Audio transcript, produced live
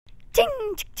Ding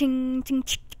ding ding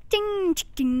ding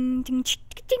ding ding ding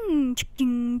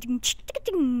ding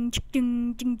ding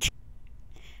ding ding.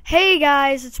 Hey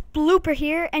guys, it's Blooper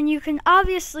here, and you can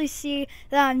obviously see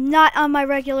that I'm not on my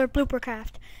regular Blooper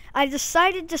craft. I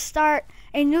decided to start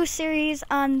a new series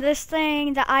on this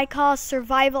thing that I call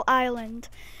Survival Island.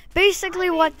 Basically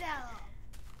what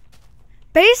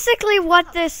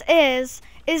this is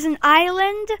an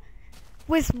island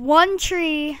with one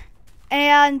tree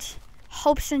and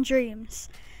hopes and dreams.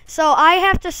 So I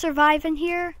have to survive in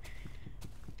here.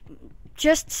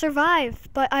 Just survive,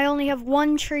 but I only have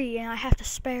one tree and I have to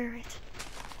spare it.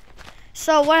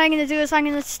 So what I'm going to do is I'm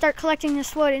going to start collecting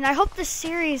this wood, and I hope this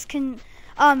series can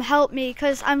help me,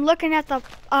 because I'm looking at the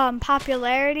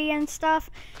popularity and stuff,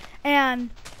 and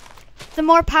the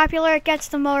more popular it gets,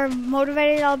 the more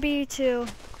motivated I'll be to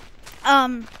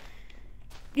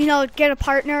you know, get a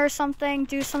partner or something,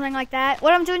 do something like that.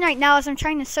 What I'm doing right now is I'm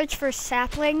trying to search for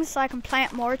saplings so I can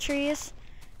plant more trees.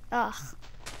 Ugh.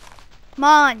 Come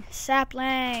on,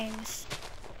 saplings.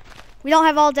 We don't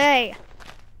have all day.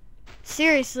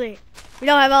 Seriously. We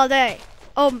don't have all day.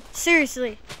 Oh,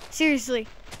 seriously. Seriously.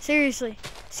 Seriously.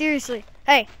 Seriously.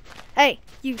 Hey. Hey.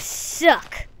 You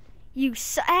suck. You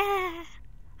suck. Ah,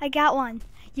 I got one.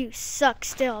 You suck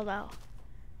still, though.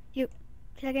 Did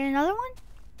I get another one?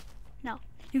 No.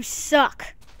 You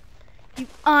suck. You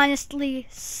honestly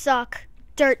suck.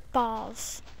 Dirt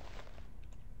balls.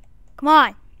 Come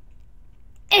on.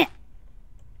 Eh.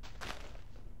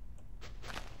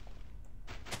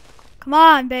 Come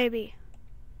on, baby.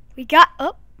 We got...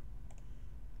 Oh.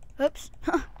 Oops.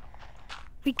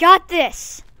 We got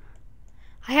this.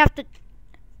 I have to...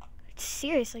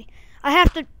 Seriously. I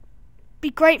have to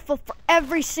be grateful for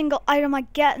every single item I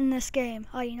get in this game.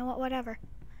 Oh, you know what? Whatever.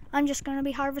 I'm just going to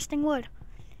be harvesting wood.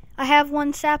 I have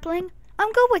one sapling.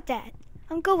 I'm good with that.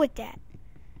 I'm good with that.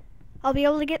 I'll be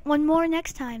able to get one more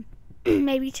next time.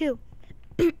 Maybe two.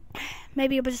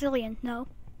 Maybe a bazillion. No.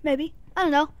 Maybe. I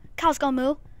don't know. Cows go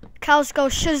moo. Cows go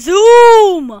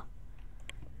shazoom.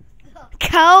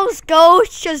 Cows go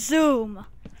shazoom.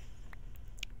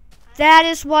 That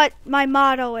is what my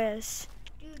motto is.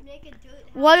 Dude, make a dirt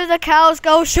house. What do the cows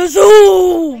go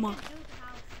shazoom?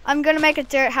 I'm gonna make a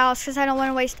dirt house because I don't want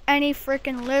to waste any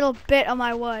freaking little bit of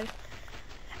my wood.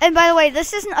 And by the way,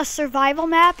 this isn't a survival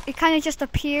map. It kind of just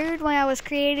appeared when I was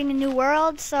creating a new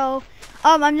world. So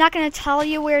I'm not gonna tell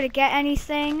you where to get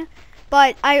anything.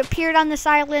 But I appeared on this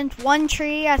island, one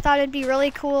tree. I thought it'd be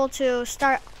really cool to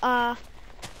start Hey,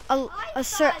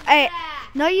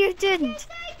 no, you didn't. Yes,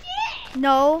 I did.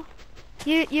 No,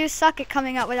 you suck at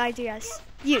coming up with ideas.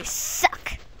 You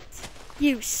suck.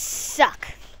 You suck.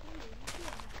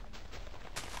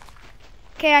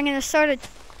 Okay, I'm gonna sort of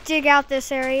dig out this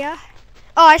area.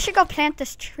 Oh, I should go plant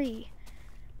this tree.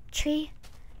 Tree,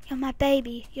 you're my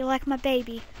baby. You're like my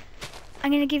baby. I'm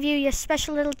going to give you your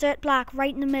special little dirt block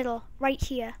right in the middle, right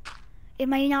here. It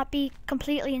may not be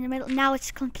completely in the middle. Now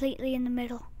it's completely in the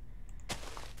middle.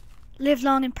 Live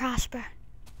long and prosper.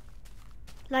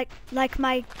 Like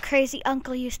my crazy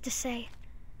uncle used to say.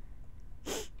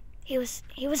 He was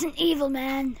an evil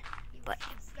man, but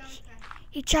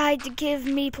he tried to give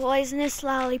me poisonous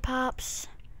lollipops.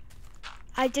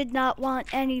 I did not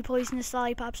want any poisonous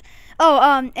lollipops.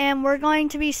 Oh, and we're going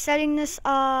to be setting this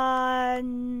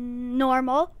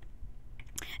normal,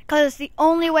 because the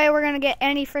only way we're gonna get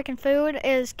any freaking food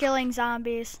is killing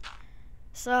zombies.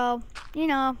 So, you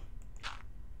know.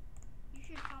 You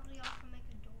should probably also make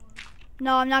a door.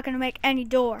 No, I'm not gonna make any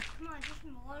door. Come on, just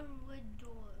one wood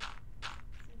door. So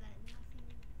that nothing...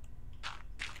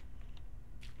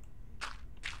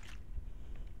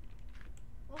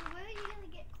 Well, where are you gonna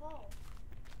get coal?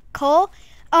 Coal?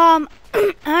 I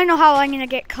don't know how I'm gonna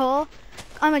get coal.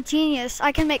 I'm a genius.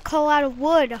 I can make coal out of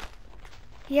wood.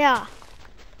 Yeah,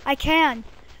 I can.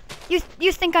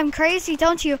 You think I'm crazy,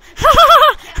 don't you?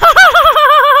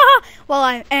 Well,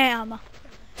 I am.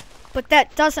 But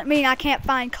that doesn't mean I can't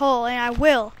find coal, and I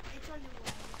will. It's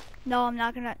underwater. No, I'm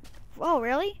not gonna. Oh,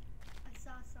 really? I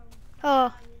saw some Oh,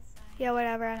 on this side. yeah,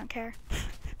 whatever. I don't care.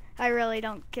 I really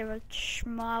don't give a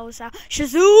schmoz out.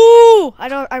 Shazooo!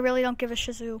 I really don't give a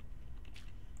shazoo.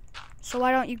 So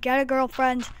why don't you get a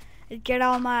girlfriend and get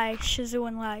out of my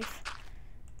shazooing life?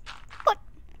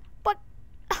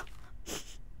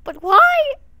 But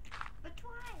why? But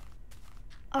why?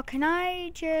 Oh, can I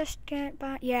just get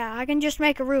by? Yeah, I can just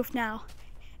make a roof now.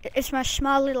 It's my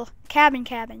small little cabin.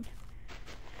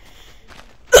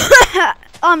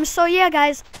 So yeah,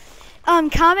 guys.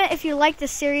 Comment if you like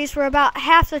this series. We're about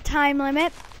half the time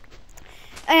limit.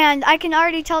 And I can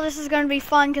already tell this is going to be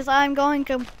fun because I'm going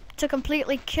to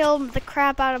completely kill the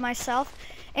crap out of myself.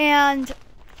 And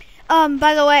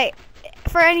By the way,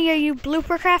 for any of you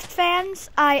Bloopercraft fans,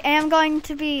 I am going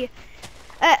to be,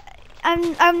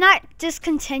 I'm not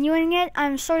discontinuing it.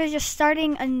 I'm sort of just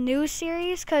starting a new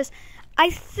series because I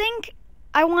think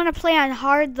I want to play on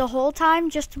hard the whole time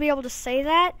just to be able to say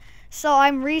that. So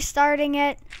I'm restarting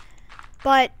it,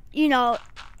 but you know,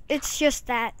 it's just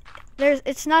that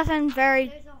it's nothing very.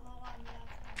 There's a hole on the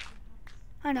outside.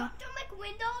 I know. Don't make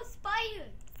windows,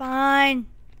 spiders. Fine.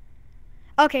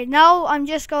 Okay, now I'm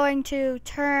just going to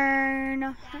turn.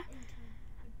 That into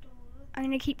a door. I'm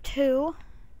going to keep 2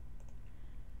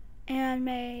 and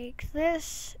make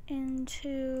this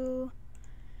into.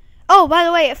 Oh, by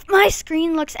the way, if my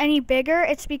screen looks any bigger,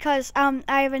 it's because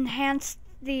I've enhanced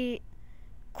the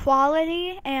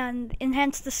quality and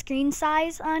enhanced the screen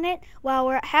size on it while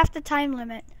we're at half the time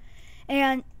limit.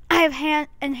 And I have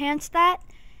enhanced that.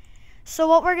 So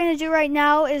what we're going to do right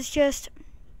now is just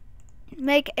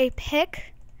make a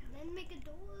pick. Then make a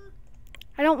door.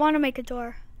 I don't want to make a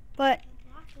door, but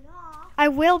Block it off. I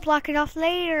will block it off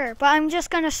later. But I'm just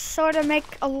going to sort of make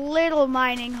a little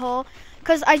mining hole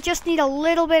because I just need a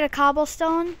little bit of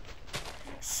cobblestone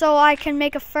so I can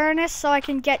make a furnace so I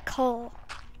can get coal.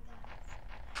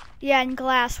 Yeah, and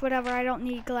glass, whatever. I don't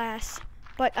need glass,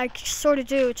 but I sort of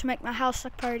do to make my house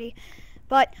look pretty.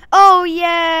 But, oh,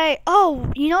 yay!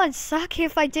 Oh, you know, it'd suck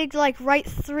if I dig, like, right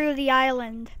through the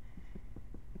island.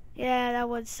 Yeah, that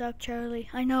would suck, Charlie.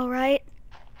 I know, right?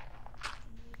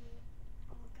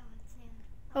 Oh God, Sam.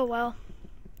 Oh, well.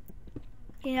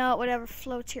 You know, whatever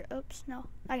floats here. Oops, no.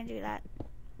 I can do that.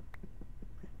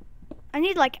 I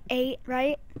need, like, 8,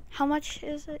 right? How much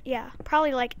is it? Yeah,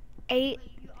 probably, like, 8. But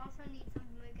you also need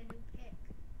something to make a new pick.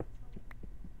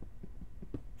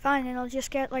 Fine, and I'll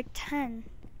just get, like, 10.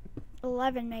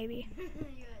 11, maybe. You're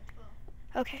at 12.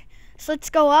 Okay, so let's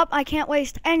go up. I can't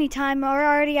waste any time. We're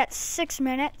already at 6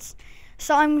 minutes.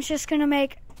 So I'm just going to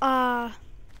make a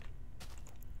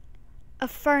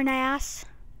furnace.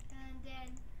 And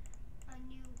then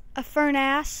A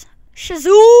furnace. Shazooo!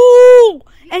 you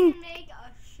And can make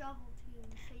a shovel too,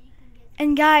 so you can get.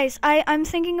 and guys, I'm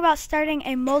thinking about starting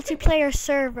a multiplayer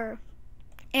server.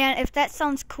 And if that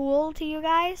sounds cool to you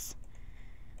guys,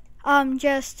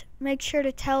 just make sure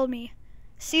to tell me.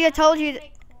 See, I told you.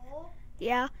 Make coal.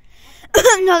 Yeah.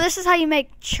 No, this is how you make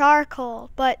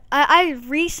charcoal. But I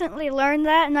recently learned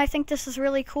that, and I think this is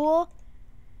really cool.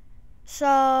 So,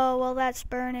 well, that's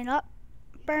burning up.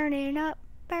 Burning up.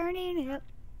 Burning up.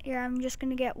 Here, I'm just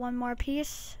going to get one more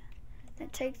piece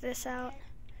and take this out.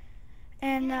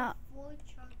 And Yeah, 4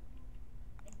 charcoal.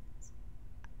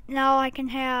 now I can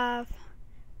have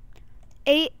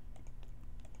 8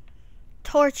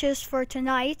 torches for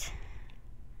tonight.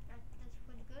 That's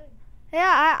pretty good.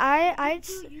 Yeah, I'd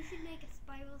Dude, you should make a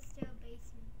spiral stair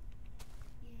basement.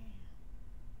 Yeah.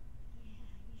 Yeah,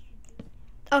 you should do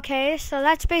that. Okay, so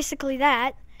that's basically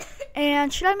that.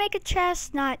 And should I make a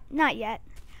chest? Not yet.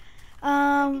 Make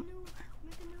a new, no,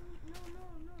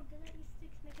 get out your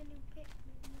sticks, make a new pick.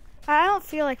 I don't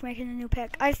feel like making a new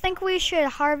pick. I think we should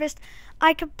harvest.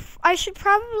 I should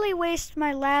probably waste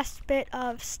my last bit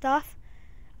of stuff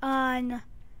on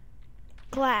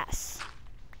glass.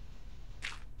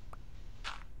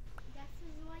 That's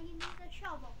why you need a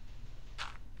shovel.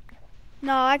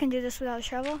 No, I can do this without a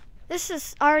shovel. This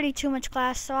is already too much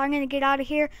glass, so I'm gonna get out of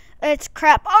here. It's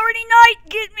crap. Already night.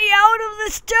 Get me out of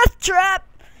this death trap.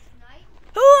 Night?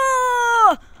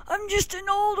 Ah, I'm just an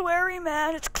old weary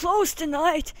man. It's close to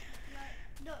night.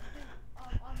 No, dude,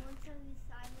 on one side of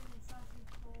this island it's also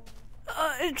cold.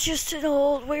 It's just an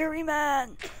old weary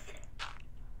man.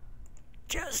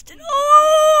 Just an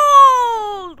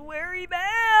old weary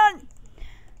man.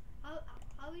 How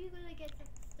are you gonna get the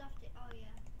stuff to, oh yeah.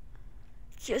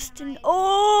 Just an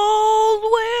old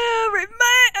weary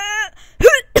man.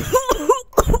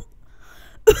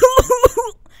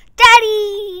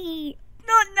 Daddy!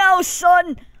 Not now,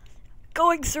 son.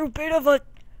 Going through a bit of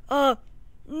a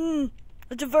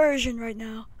diversion right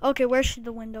now. Okay, where should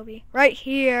the window be? Right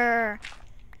here.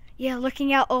 Yeah,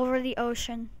 looking out over the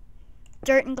ocean.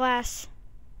 Dirt and glass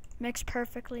mixed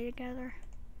perfectly together.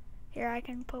 Here, I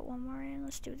can put one more in.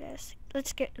 Let's do this.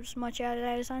 Let's get as much out of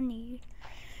that as I need.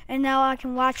 And now I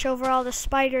can watch over all the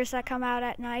spiders that come out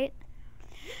at night.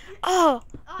 Oh,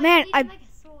 man, I make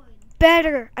a sword.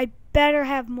 I better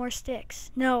have more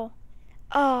sticks. No.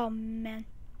 Oh, man.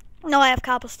 No, I have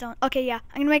cobblestone. Okay, yeah.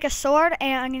 I'm going to make a sword,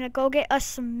 and I'm going to go get us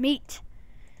some meat.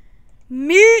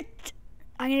 Meat!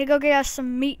 I'm going to go get us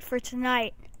some meat for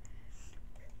tonight.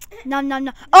 Nom, nom,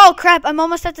 nom. Oh, crap. I'm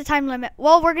almost at the time limit.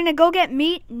 Well, we're going to go get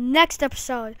meat next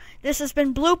episode. This has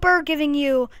been Blooper giving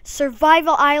you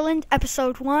Survival Island,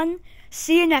 Episode 1.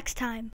 See you next time.